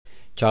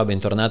Ciao,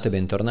 bentornate e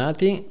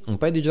bentornati. Un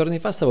paio di giorni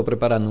fa stavo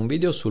preparando un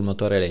video sul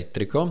motore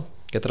elettrico,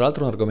 che tra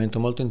l'altro è un argomento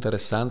molto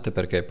interessante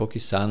perché pochi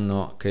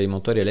sanno che i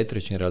motori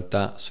elettrici in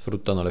realtà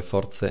sfruttano le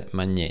forze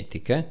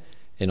magnetiche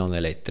e non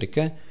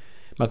elettriche.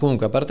 Ma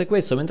comunque, a parte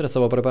questo, mentre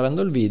stavo preparando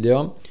il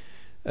video,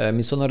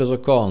 mi sono reso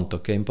conto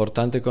che è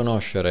importante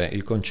conoscere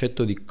il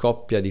concetto di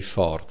coppia di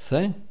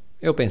forze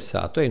e ho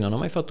pensato, non ho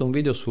mai fatto un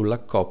video sulla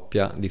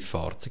coppia di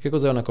forze. Che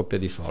cos'è una coppia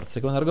di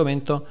forze? Che è un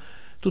argomento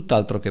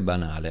tutt'altro che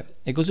banale,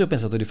 e così ho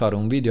pensato di fare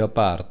un video a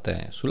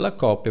parte sulla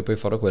coppia e poi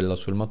farò quello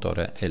sul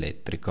motore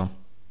elettrico.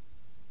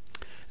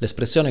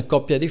 L'espressione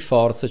coppia di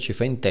forze ci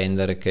fa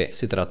intendere che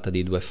si tratta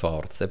di due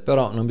forze,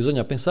 però non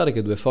bisogna pensare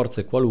che due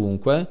forze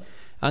qualunque,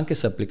 anche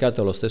se applicate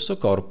allo stesso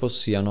corpo,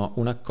 siano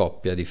una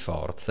coppia di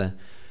forze.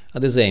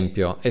 Ad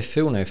esempio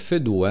F1 e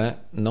F2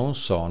 non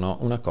sono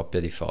una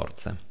coppia di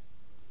forze.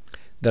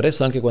 Del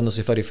resto, anche quando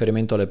si fa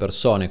riferimento alle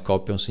persone,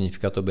 coppia ha un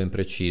significato ben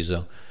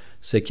preciso.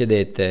 Se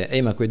chiedete,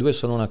 ma quei due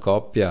sono una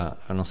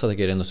coppia, non state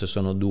chiedendo se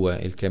sono due,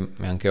 il che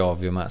è anche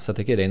ovvio, ma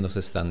state chiedendo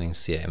se stanno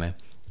insieme.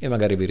 E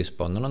magari vi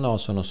rispondono, no,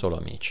 sono solo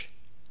amici.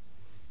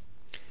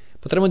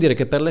 Potremmo dire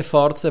che per le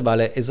forze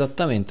vale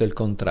esattamente il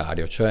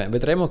contrario, cioè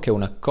vedremo che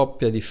una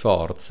coppia di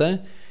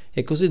forze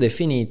è così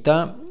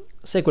definita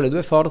se quelle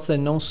due forze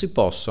non si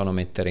possono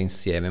mettere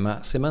insieme,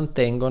 ma se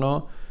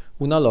mantengono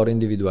una loro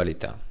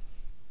individualità.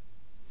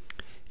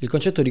 Il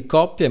concetto di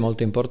coppia è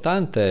molto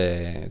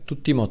importante,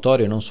 tutti i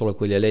motori, non solo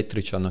quelli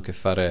elettrici, hanno a che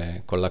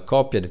fare con la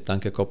coppia, detta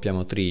anche coppia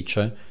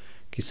motrice.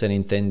 Chi se ne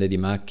intende di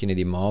macchine,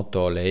 di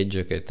moto,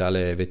 legge che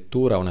tale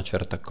vettura ha una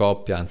certa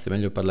coppia, anzi è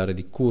meglio parlare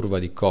di curva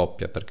di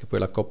coppia, perché poi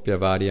la coppia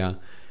varia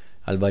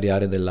al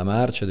variare della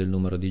marcia e del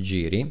numero di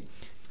giri,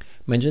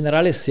 ma in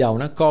generale si ha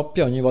una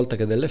coppia ogni volta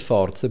che delle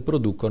forze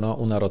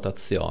producono una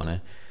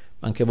rotazione.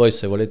 Anche voi,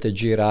 se volete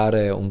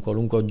girare un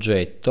qualunque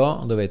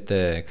oggetto,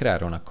 dovete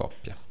creare una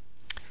coppia.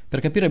 Per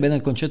capire bene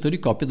il concetto di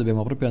coppia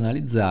dobbiamo proprio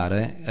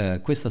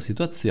analizzare questa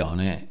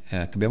situazione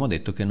che abbiamo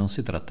detto che non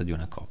si tratta di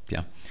una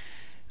coppia.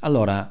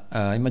 Allora,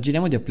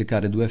 immaginiamo di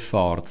applicare due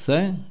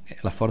forze,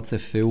 la forza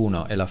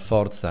F1 e la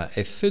forza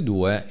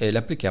F2, e le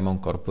applichiamo a un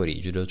corpo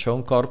rigido, cioè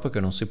un corpo che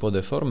non si può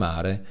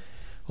deformare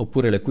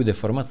oppure le cui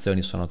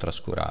deformazioni sono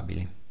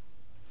trascurabili.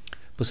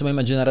 Possiamo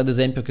immaginare ad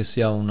esempio che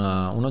sia un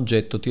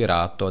oggetto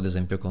tirato ad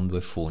esempio con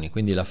due funi,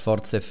 quindi la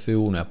forza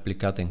F1 è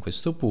applicata in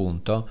questo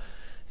punto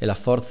e la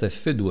forza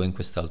F2 in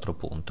quest'altro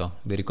punto.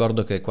 Vi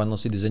ricordo che quando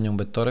si disegna un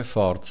vettore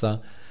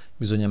forza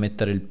bisogna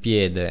mettere il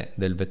piede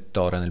del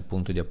vettore nel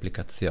punto di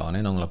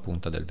applicazione, non la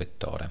punta del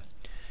vettore.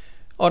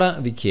 Ora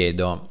vi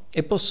chiedo,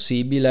 è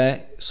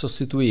possibile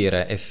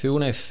sostituire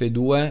F1 e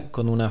F2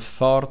 con una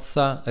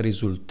forza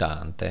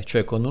risultante,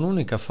 cioè con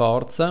un'unica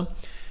forza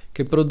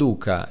che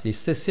produca gli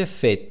stessi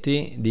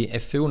effetti di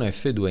F1 e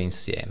F2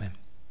 insieme?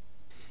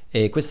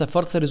 E questa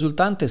forza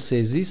risultante, se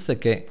esiste,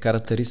 che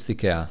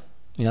caratteristiche ha?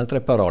 In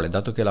altre parole,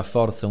 dato che la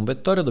forza è un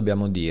vettore,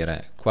 dobbiamo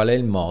dire qual è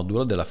il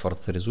modulo della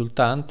forza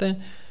risultante,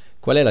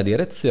 qual è la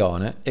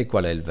direzione e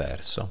qual è il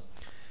verso.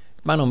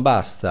 Ma non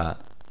basta,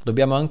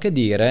 dobbiamo anche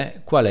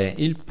dire qual è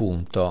il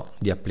punto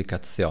di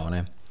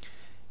applicazione.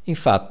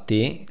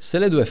 Infatti, se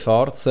le due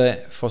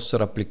forze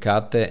fossero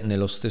applicate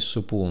nello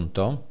stesso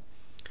punto,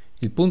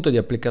 il punto di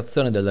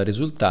applicazione della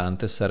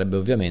risultante sarebbe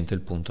ovviamente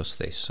il punto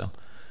stesso.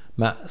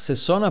 Ma se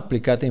sono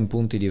applicate in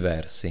punti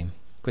diversi,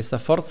 questa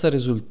forza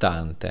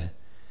risultante,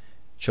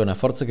 cioè una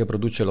forza che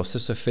produce lo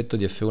stesso effetto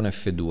di F1 e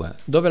F2,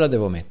 dove la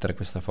devo mettere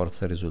questa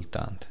forza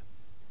risultante?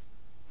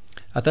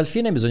 A tal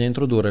fine bisogna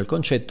introdurre il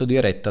concetto di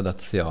retta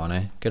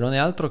d'azione, che non è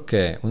altro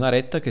che una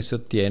retta che si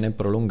ottiene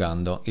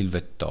prolungando il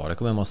vettore,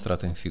 come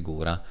mostrato in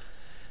figura.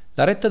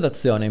 La retta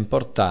d'azione è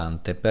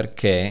importante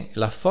perché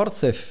la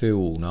forza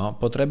F1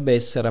 potrebbe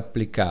essere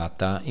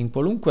applicata in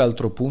qualunque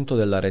altro punto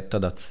della retta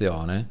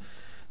d'azione,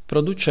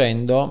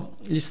 producendo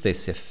gli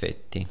stessi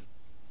effetti.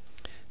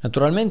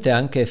 Naturalmente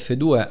anche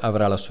F2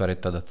 avrà la sua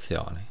retta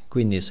d'azione,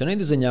 quindi se noi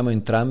disegniamo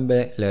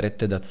entrambe le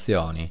rette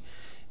d'azioni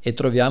e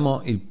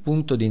troviamo il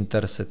punto di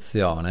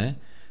intersezione,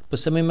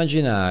 possiamo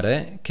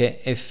immaginare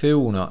che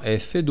F1 e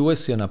F2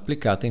 siano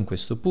applicate in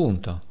questo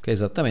punto, che è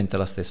esattamente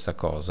la stessa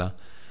cosa,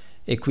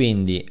 e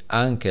quindi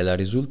anche la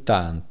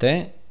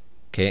risultante,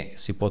 che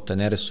si può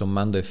ottenere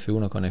sommando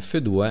F1 con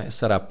F2,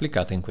 sarà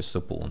applicata in questo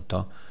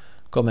punto,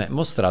 come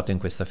mostrato in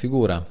questa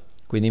figura.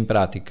 Quindi in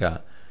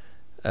pratica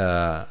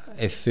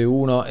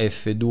F1 e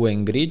F2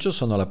 in grigio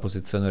sono la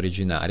posizione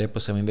originaria,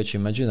 possiamo invece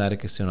immaginare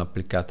che siano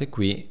applicate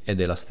qui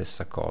ed è la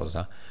stessa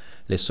cosa.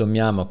 Le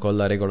sommiamo con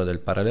la regola del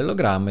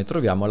parallelogramma e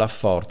troviamo la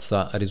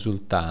forza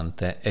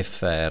risultante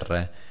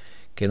Fr,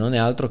 che non è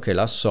altro che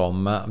la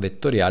somma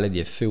vettoriale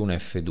di F1 e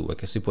F2,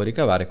 che si può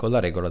ricavare con la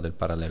regola del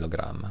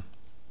parallelogramma.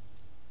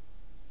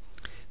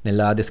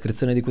 Nella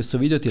descrizione di questo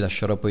video ti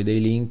lascerò poi dei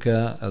link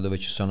dove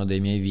ci sono dei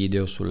miei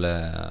video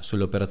sulle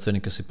operazioni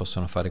che si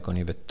possono fare con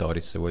i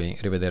vettori, se vuoi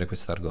rivedere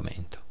questo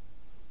argomento.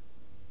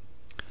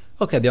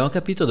 Ok, abbiamo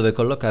capito dove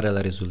collocare la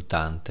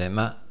risultante,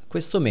 ma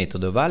questo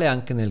metodo vale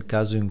anche nel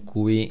caso in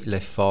cui le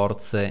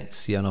forze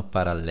siano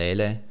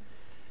parallele?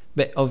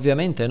 Beh,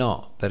 ovviamente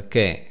no,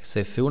 perché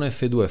se F1 e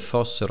F2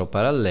 fossero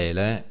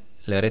parallele,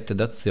 le rette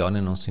d'azione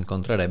non si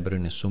incontrerebbero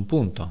in nessun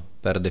punto,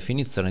 per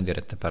definizione di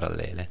rette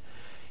parallele.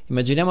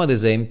 Immaginiamo ad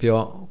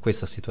esempio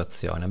questa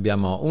situazione.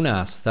 Abbiamo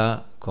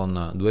un'asta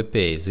con due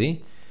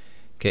pesi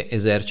che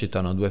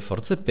esercitano due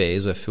forze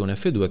peso, F1 e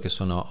F2, che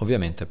sono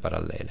ovviamente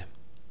parallele.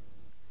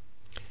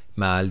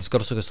 Ma il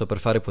discorso che sto per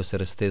fare può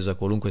essere esteso a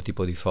qualunque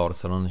tipo di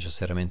forza, non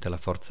necessariamente la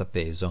forza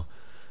peso,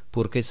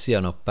 purché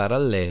siano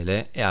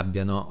parallele e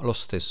abbiano lo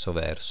stesso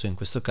verso, in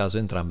questo caso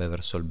entrambe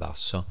verso il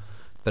basso,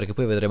 perché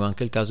poi vedremo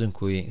anche il caso in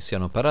cui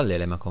siano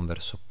parallele ma con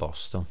verso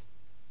opposto.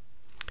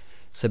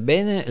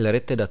 Sebbene le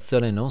rette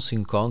d'azione non si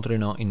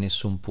incontrino in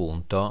nessun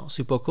punto,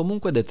 si può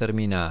comunque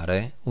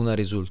determinare una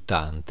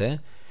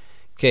risultante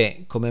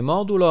che come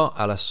modulo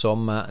ha la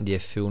somma di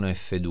F1 e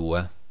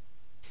F2,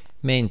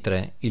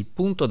 mentre il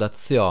punto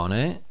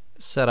d'azione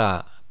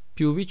sarà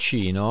più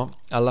vicino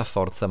alla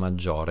forza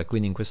maggiore,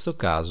 quindi in questo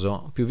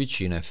caso più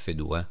vicino a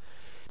F2.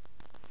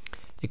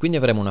 E quindi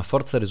avremo una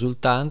forza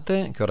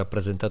risultante, che ho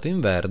rappresentato in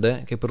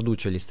verde, che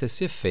produce gli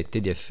stessi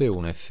effetti di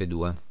F1 e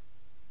F2.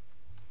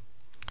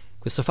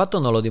 Questo fatto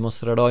non lo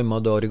dimostrerò in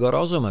modo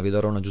rigoroso, ma vi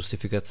darò una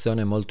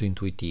giustificazione molto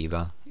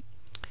intuitiva.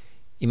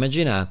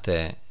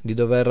 Immaginate di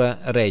dover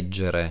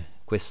reggere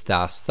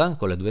quest'asta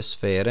con le due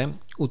sfere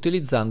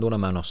utilizzando una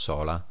mano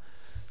sola.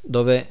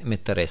 Dove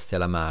mettereste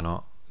la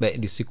mano? Beh,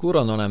 di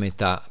sicuro non a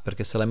metà,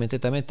 perché se la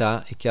mettete a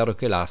metà è chiaro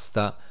che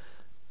l'asta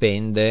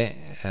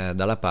pende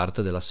dalla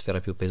parte della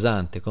sfera più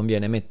pesante.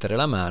 Conviene mettere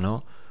la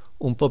mano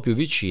un po' più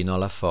vicino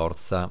alla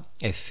forza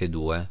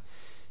F2.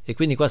 E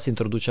quindi qua si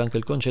introduce anche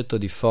il concetto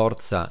di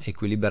forza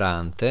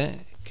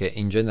equilibrante, che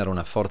in genere è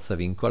una forza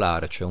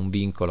vincolare, cioè un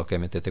vincolo che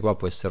mettete qua,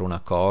 può essere una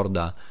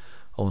corda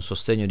o un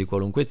sostegno di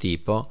qualunque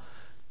tipo,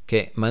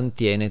 che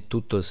mantiene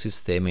tutto il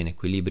sistema in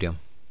equilibrio.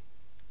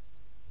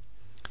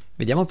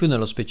 Vediamo più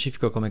nello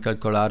specifico come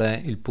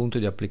calcolare il punto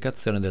di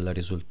applicazione della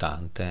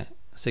risultante.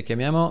 Se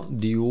chiamiamo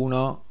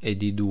D1 e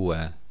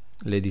D2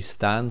 le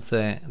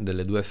distanze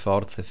delle due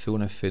forze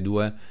F1 e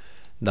F2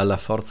 dalla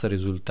forza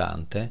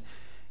risultante,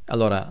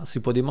 allora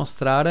si può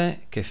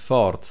dimostrare che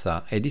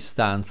forza e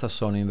distanza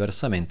sono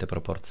inversamente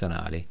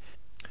proporzionali,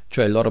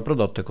 cioè il loro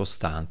prodotto è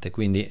costante,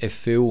 quindi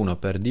F1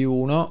 per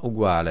D1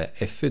 uguale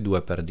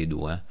F2 per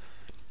D2.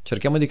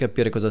 Cerchiamo di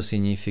capire cosa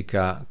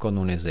significa con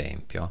un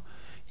esempio.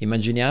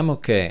 Immaginiamo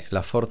che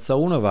la forza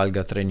 1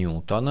 valga 3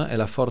 Newton e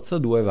la forza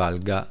 2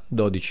 valga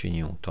 12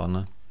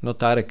 Newton.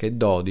 Notare che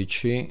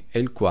 12 è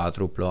il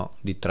quadruplo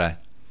di 3.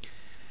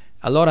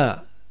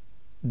 Allora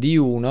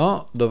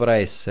D1 dovrà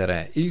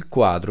essere il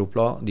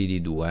quadruplo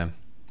di D2.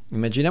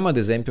 Immaginiamo ad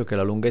esempio che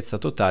la lunghezza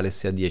totale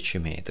sia 10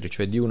 metri,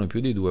 cioè D1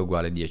 più D2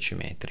 uguale 10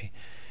 metri.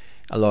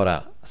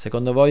 Allora,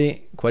 secondo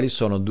voi quali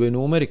sono due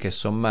numeri che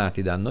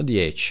sommati danno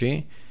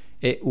 10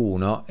 e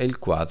uno è il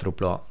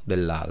quadruplo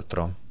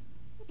dell'altro?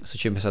 Se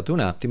ci pensate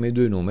un attimo, i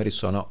due numeri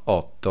sono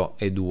 8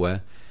 e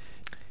 2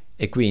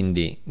 e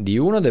quindi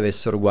D1 deve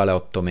essere uguale a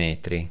 8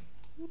 metri,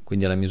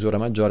 quindi la misura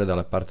maggiore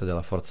dalla parte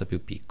della forza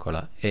più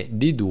piccola, e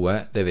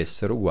D2 deve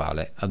essere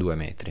uguale a 2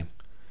 metri.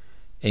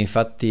 E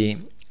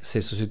infatti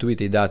se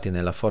sostituite i dati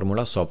nella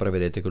formula sopra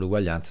vedete che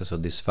l'uguaglianza è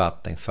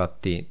soddisfatta,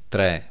 infatti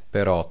 3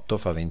 per 8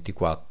 fa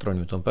 24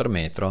 Newton per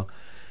metro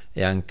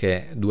e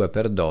anche 2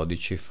 per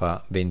 12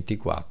 fa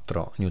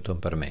 24 Newton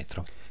per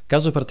metro.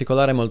 Caso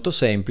particolare molto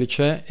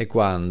semplice è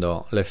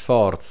quando le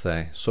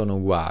forze sono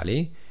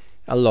uguali,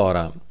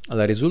 allora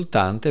la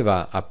risultante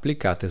va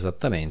applicata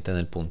esattamente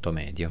nel punto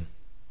medio.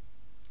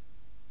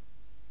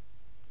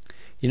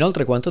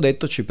 Inoltre quanto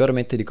detto ci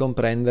permette di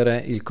comprendere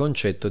il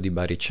concetto di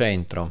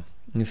baricentro.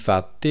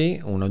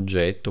 Infatti un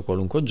oggetto,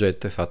 qualunque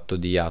oggetto, è fatto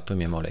di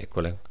atomi e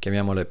molecole,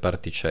 chiamiamole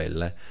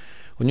particelle.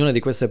 Ognuna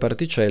di queste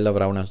particelle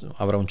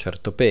avrà un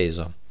certo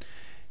peso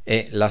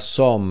e la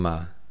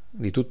somma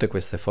di tutte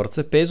queste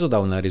forze peso dà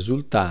una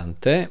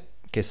risultante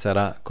che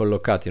sarà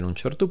collocata in un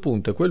certo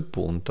punto, e quel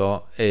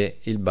punto è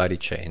il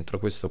baricentro,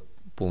 questo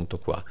punto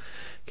qua,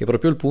 che è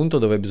proprio il punto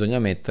dove bisogna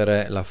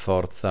mettere la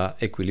forza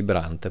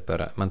equilibrante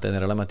per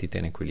mantenere la matita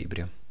in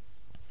equilibrio.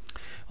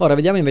 Ora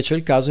vediamo invece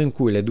il caso in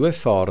cui le due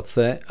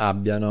forze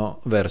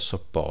abbiano verso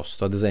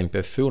opposto, ad esempio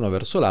F1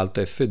 verso l'alto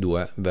e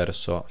F2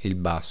 verso il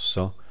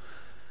basso.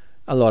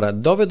 Allora,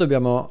 dove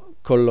dobbiamo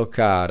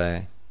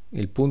collocare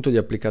il punto di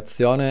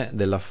applicazione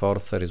della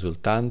forza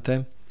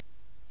risultante?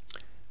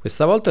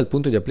 Questa volta il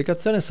punto di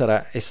applicazione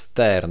sarà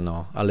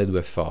esterno alle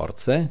due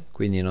forze,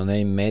 quindi non è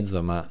in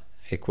mezzo ma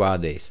è qua a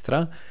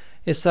destra,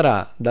 e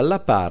sarà dalla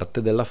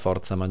parte della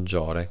forza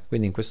maggiore,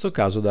 quindi in questo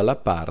caso dalla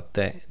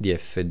parte di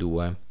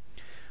F2.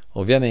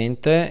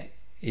 Ovviamente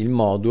il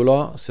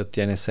modulo si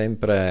ottiene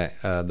sempre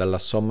dalla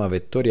somma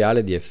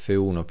vettoriale di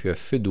F1 più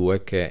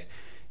F2, che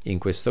in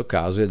questo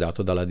caso è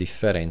dato dalla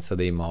differenza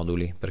dei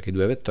moduli, perché i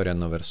due vettori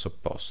hanno verso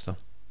opposto.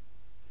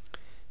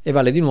 E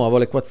vale di nuovo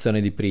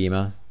l'equazione di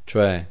prima,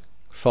 cioè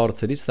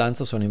forza e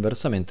distanza sono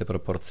inversamente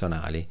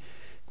proporzionali,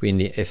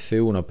 quindi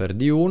F1 per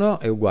D1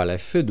 è uguale a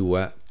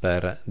F2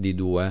 per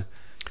D2.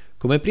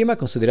 Come prima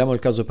consideriamo il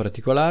caso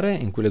particolare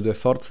in cui le due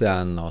forze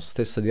hanno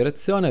stessa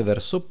direzione,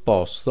 verso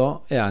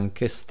opposto e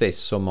anche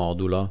stesso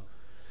modulo.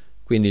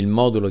 Quindi il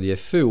modulo di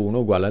F1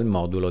 uguale al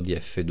modulo di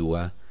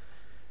F2.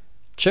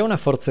 C'è una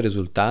forza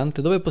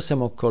risultante. Dove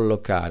possiamo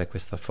collocare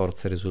questa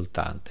forza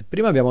risultante?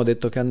 Prima abbiamo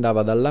detto che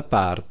andava dalla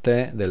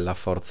parte della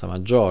forza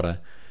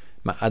maggiore,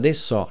 ma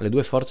adesso le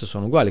due forze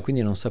sono uguali,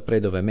 quindi non saprei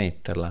dove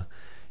metterla.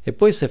 E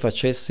poi se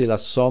facessi la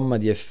somma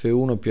di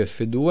F1 più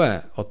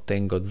F2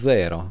 ottengo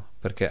 0,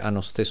 perché hanno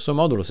stesso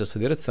modulo, stessa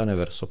direzione,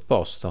 verso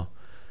opposto.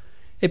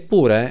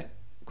 Eppure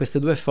queste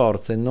due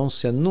forze non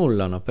si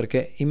annullano,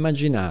 perché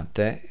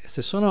immaginate,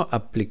 se sono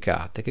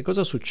applicate, che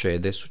cosa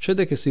succede?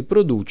 Succede che si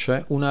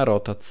produce una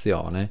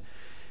rotazione.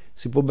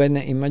 Si può ben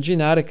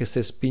immaginare che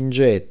se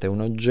spingete un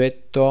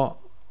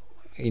oggetto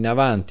in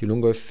avanti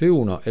lungo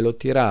F1 e lo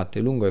tirate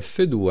lungo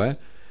F2,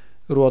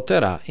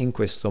 ruoterà in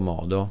questo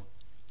modo.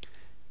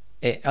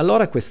 E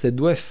allora queste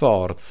due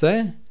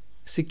forze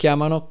si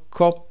chiamano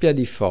coppia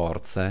di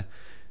forze,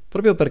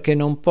 proprio perché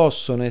non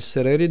possono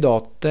essere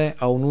ridotte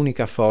a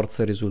un'unica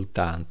forza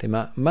risultante,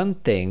 ma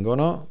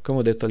mantengono, come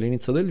ho detto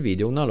all'inizio del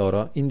video, una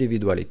loro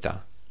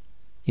individualità.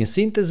 In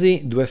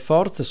sintesi, due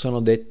forze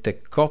sono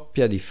dette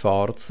coppia di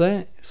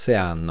forze se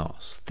hanno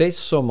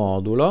stesso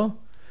modulo,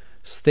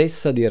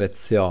 stessa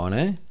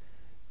direzione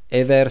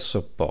e verso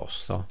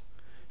opposto.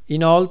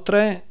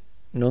 Inoltre,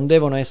 non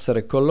devono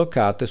essere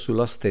collocate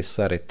sulla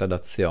stessa retta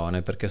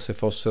d'azione, perché se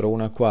fossero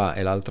una qua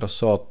e l'altra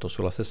sotto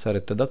sulla stessa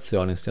retta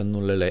d'azione si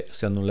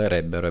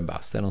annullerebbero e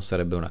basta, e non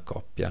sarebbe una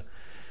coppia.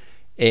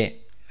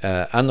 E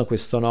hanno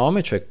questo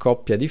nome, cioè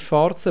coppia di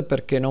forze,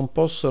 perché non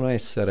possono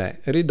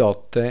essere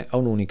ridotte a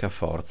un'unica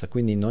forza,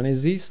 quindi non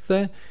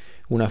esiste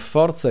una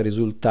forza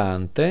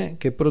risultante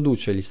che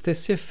produce gli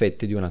stessi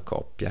effetti di una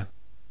coppia.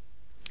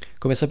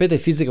 Come sapete,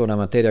 fisica è una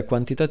materia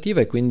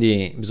quantitativa e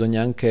quindi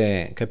bisogna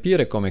anche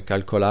capire come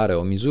calcolare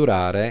o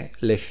misurare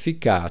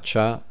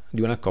l'efficacia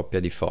di una coppia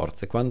di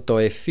forze, quanto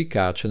è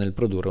efficace nel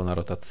produrre una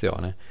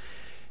rotazione.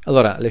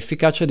 Allora,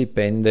 l'efficacia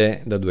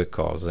dipende da due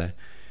cose.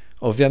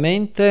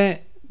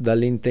 Ovviamente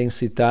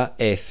dall'intensità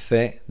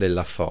F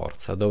della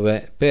forza,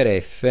 dove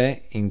per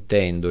F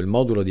intendo il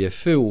modulo di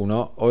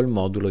F1 o il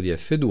modulo di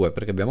F2,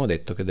 perché abbiamo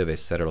detto che deve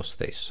essere lo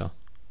stesso.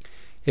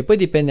 E poi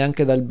dipende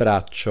anche dal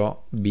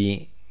braccio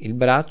B. Il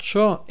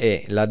braccio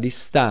è la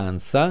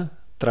distanza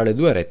tra le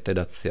due rette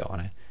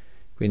d'azione,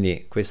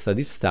 quindi questa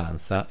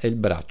distanza è il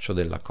braccio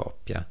della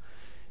coppia.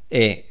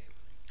 E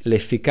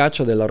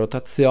l'efficacia della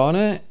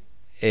rotazione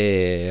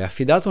è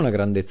affidata a una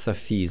grandezza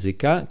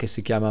fisica che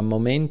si chiama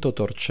momento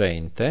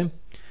torcente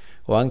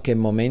o anche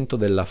momento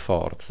della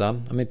forza.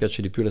 A me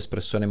piace di più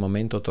l'espressione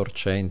momento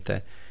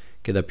torcente,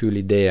 che dà più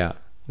l'idea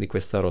di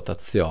questa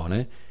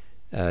rotazione.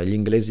 Gli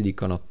inglesi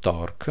dicono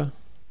torque.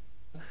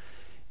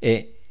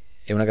 E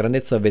è una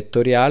grandezza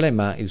vettoriale,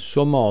 ma il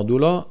suo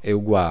modulo è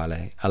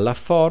uguale alla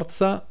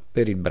forza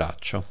per il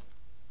braccio.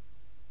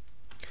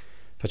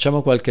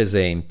 Facciamo qualche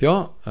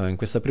esempio. In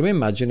questa prima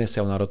immagine si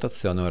ha una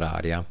rotazione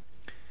oraria.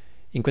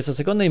 In questa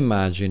seconda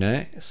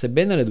immagine,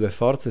 sebbene le due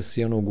forze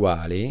siano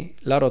uguali,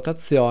 la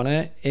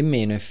rotazione è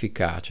meno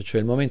efficace, cioè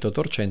il momento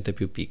torcente è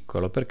più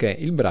piccolo, perché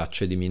il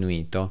braccio è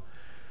diminuito.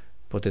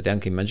 Potete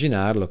anche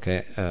immaginarlo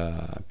che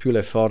più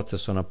le forze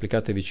sono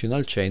applicate vicino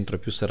al centro,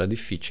 più sarà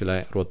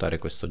difficile ruotare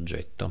questo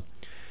oggetto.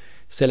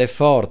 Se le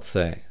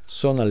forze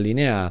sono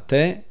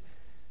allineate,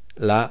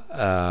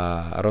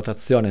 la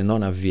rotazione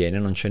non avviene,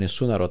 non c'è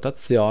nessuna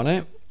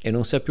rotazione e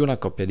non si ha più una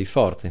coppia di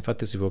forze.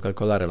 Infatti si può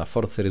calcolare la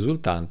forza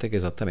risultante, che è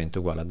esattamente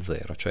uguale a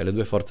 0, cioè le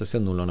due forze si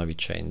annullano a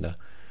vicenda.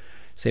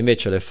 Se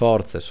invece le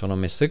forze sono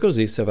messe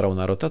così, si avrà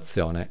una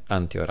rotazione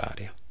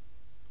antioraria.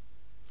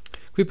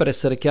 Qui, per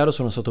essere chiaro,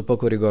 sono stato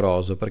poco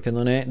rigoroso, perché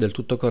non è del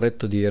tutto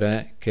corretto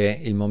dire che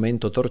il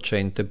momento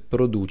torcente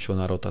produce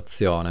una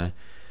rotazione.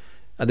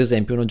 Ad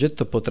esempio, un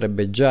oggetto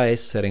potrebbe già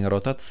essere in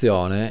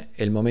rotazione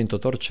e il momento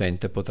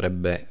torcente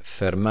potrebbe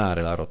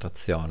fermare la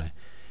rotazione.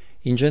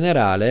 In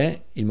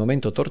generale, il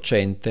momento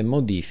torcente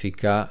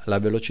modifica la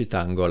velocità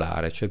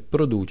angolare, cioè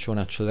produce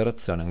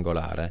un'accelerazione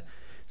angolare.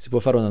 Si può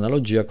fare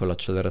un'analogia con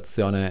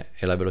l'accelerazione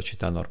e la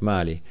velocità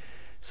normali.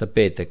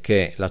 Sapete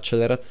che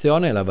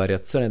l'accelerazione è la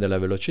variazione della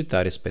velocità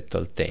rispetto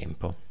al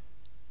tempo.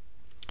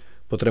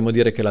 Potremmo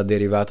dire che è la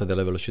derivata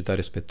della velocità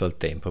rispetto al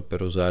tempo,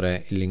 per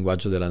usare il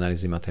linguaggio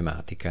dell'analisi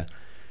matematica.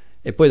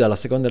 E poi dalla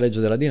seconda legge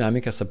della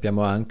dinamica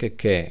sappiamo anche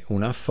che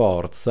una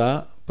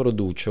forza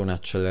produce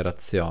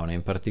un'accelerazione,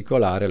 in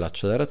particolare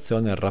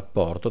l'accelerazione è il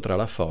rapporto tra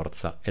la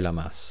forza e la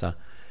massa.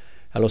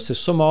 Allo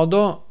stesso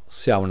modo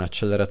si ha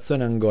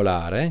un'accelerazione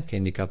angolare, che è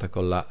indicata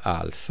con la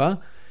alfa,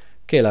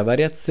 che è la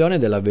variazione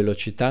della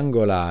velocità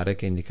angolare,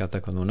 che è indicata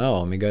con una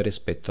omega,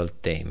 rispetto al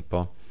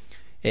tempo.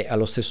 E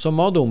allo stesso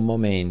modo un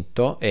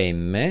momento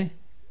m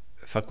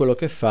fa quello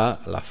che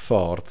fa la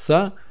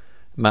forza,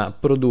 ma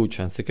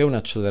produce, anziché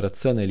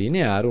un'accelerazione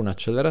lineare,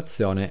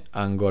 un'accelerazione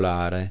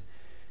angolare.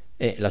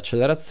 E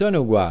l'accelerazione è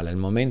uguale al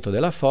momento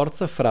della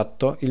forza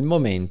fratto il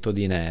momento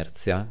di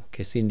inerzia,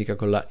 che si indica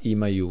con la I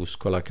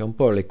maiuscola, che è un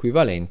po'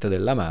 l'equivalente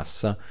della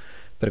massa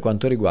per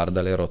quanto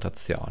riguarda le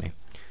rotazioni.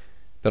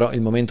 Però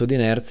il momento di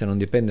inerzia non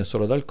dipende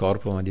solo dal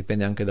corpo, ma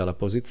dipende anche dalla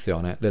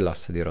posizione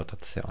dell'asse di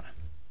rotazione.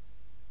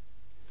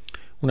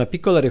 Una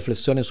piccola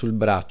riflessione sul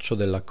braccio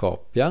della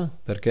coppia,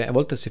 perché a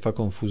volte si fa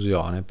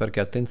confusione, perché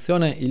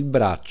attenzione, il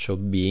braccio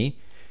B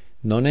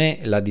non è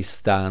la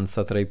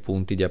distanza tra i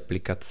punti di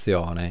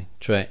applicazione,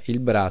 cioè il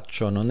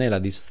braccio non è la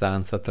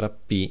distanza tra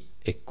P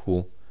e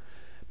Q,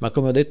 ma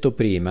come ho detto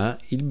prima,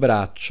 il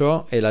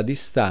braccio è la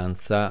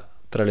distanza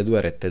tra le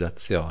due rette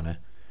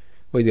d'azione.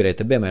 Voi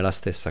direte, beh, ma è la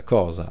stessa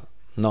cosa.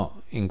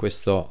 No, in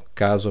questo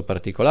caso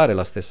particolare è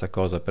la stessa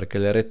cosa, perché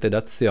le rette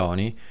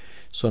d'azioni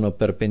sono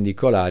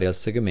perpendicolari al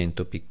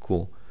segmento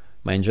PQ,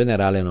 ma in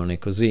generale non è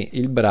così.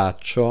 Il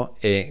braccio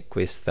è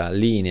questa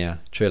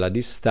linea, cioè la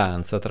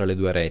distanza tra le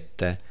due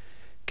rette,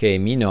 che è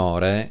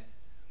minore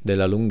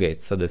della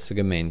lunghezza del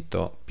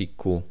segmento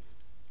PQ.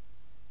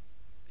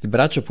 Il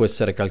braccio può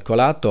essere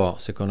calcolato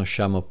se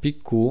conosciamo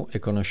PQ e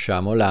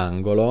conosciamo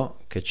l'angolo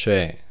che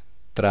c'è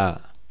tra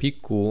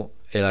PQ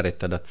e la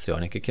retta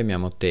d'azione, che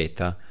chiamiamo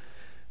θ.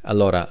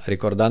 Allora,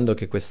 ricordando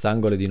che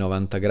quest'angolo è di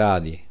 90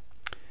 gradi,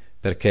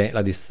 perché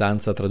la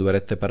distanza tra due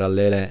rette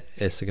parallele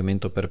è il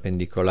segmento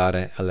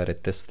perpendicolare alle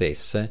rette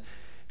stesse,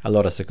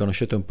 allora se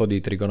conoscete un po'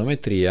 di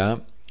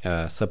trigonometria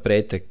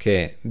saprete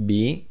che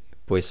B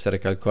può essere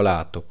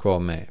calcolato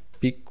come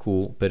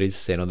PQ per il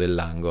seno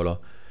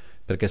dell'angolo,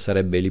 perché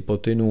sarebbe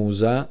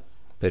l'ipotenusa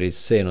per il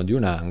seno di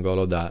un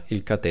angolo da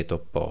il cateto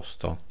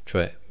opposto,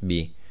 cioè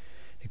B.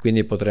 E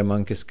quindi potremmo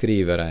anche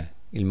scrivere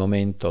il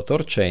momento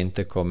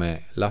torcente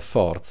come la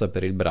forza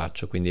per il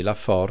braccio, quindi la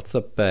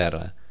forza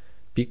per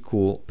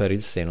PQ per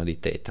il seno di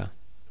θ.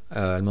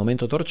 Il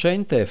momento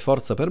torcente è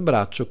forza per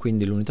braccio,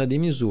 quindi l'unità di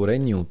misura è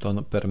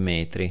Newton per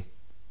metri.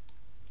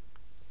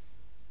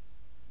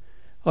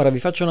 Ora vi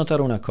faccio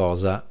notare una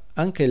cosa,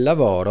 anche il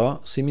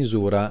lavoro si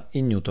misura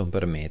in Newton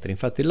per metri,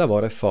 infatti il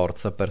lavoro è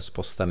forza per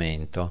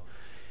spostamento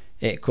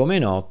e come è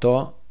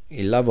noto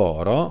il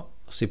lavoro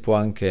si può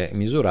anche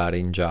misurare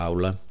in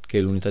joule, che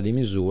è l'unità di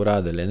misura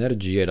delle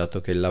energie,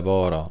 dato che il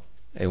lavoro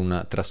è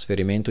un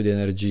trasferimento di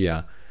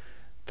energia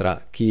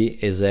tra chi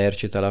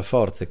esercita la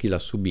forza e chi la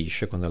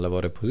subisce quando il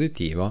lavoro è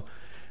positivo,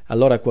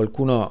 allora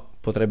qualcuno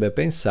potrebbe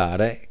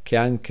pensare che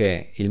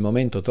anche il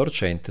momento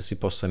torcente si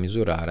possa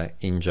misurare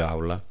in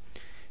joule.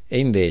 E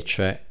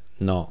invece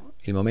no,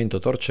 il momento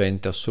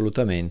torcente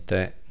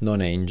assolutamente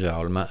non è in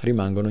joule, ma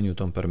rimangono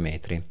newton per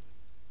metri.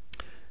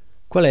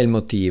 Qual è il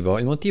motivo?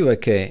 Il motivo è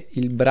che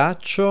il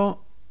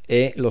braccio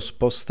e lo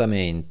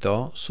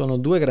spostamento sono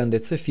due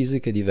grandezze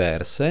fisiche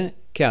diverse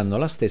che hanno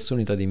la stessa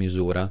unità di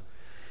misura.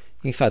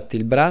 Infatti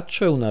il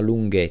braccio è una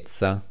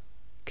lunghezza,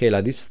 che è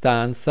la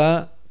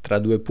distanza tra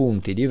due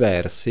punti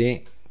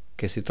diversi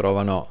che si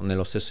trovano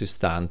nello stesso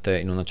istante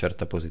in una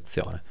certa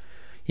posizione.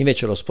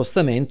 Invece lo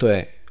spostamento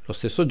è lo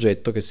stesso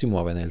oggetto che si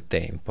muove nel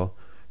tempo.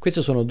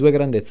 Queste sono due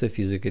grandezze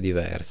fisiche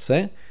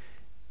diverse,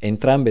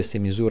 entrambe si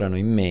misurano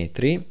in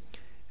metri,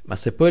 ma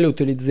se poi le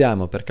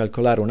utilizziamo per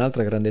calcolare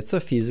un'altra grandezza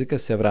fisica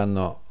si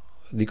avranno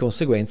di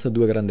conseguenza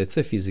due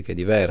grandezze fisiche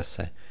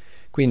diverse.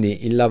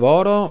 Quindi il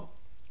lavoro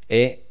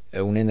è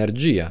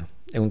un'energia,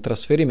 è un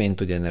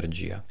trasferimento di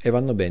energia e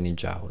vanno bene i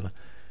joule.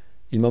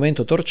 Il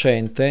momento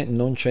torcente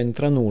non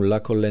c'entra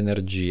nulla con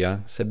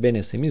l'energia,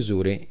 sebbene si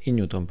misuri in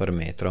newton per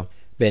metro.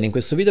 Bene, in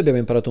questo video abbiamo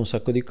imparato un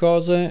sacco di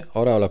cose,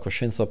 ora ho la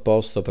coscienza a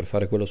posto per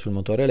fare quello sul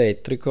motore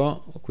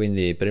elettrico,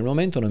 quindi per il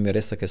momento non mi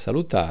resta che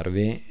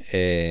salutarvi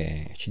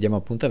e ci diamo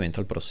appuntamento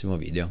al prossimo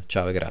video.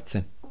 Ciao e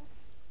grazie.